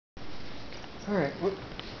Alright,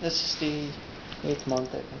 this is the 8th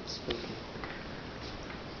month that it's spooky.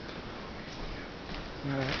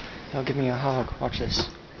 Alright, he'll give me a hug. Watch this.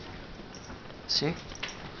 See?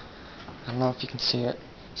 I don't know if you can see it.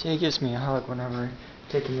 See, he gives me a hug whenever I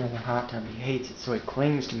take him in the hot tub. He hates it, so he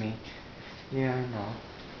clings to me. Yeah, I know.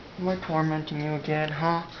 Am I tormenting you again,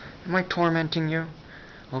 huh? Am I tormenting you?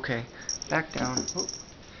 Okay, back down. Oop.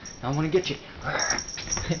 Now I want to get you.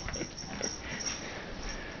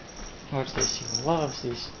 Watch this. He loves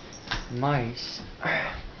these mice.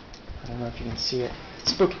 I don't know if you can see it.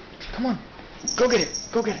 It's spooky. Come on. Go get it.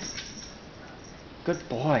 Go get it. Good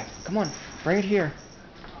boy. Come on. Bring it here.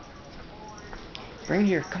 Bring it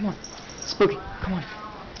here. Come on. Spooky. Come on.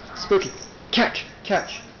 Spooky. Catch.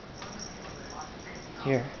 Catch.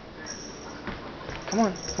 Here. Come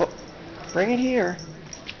on. Whoa. Bring it here.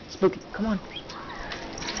 Spooky. Come on.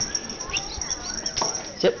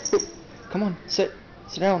 Sit. Oop. Come on. Sit.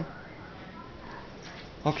 Sit down.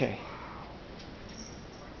 Okay.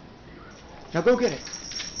 Now go get it.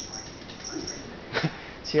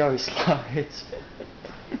 See how he slides?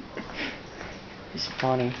 He's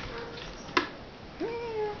funny.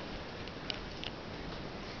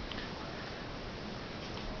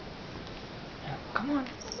 Come on.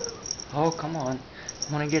 Oh, come on.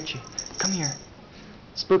 I want to get you. Come here.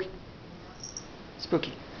 Spooky.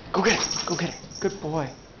 Spooky. Go get it. Go get it. Good boy.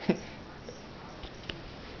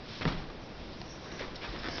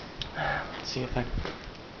 See if I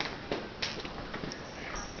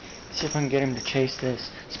can get him to chase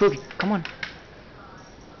this. Spooky, come on.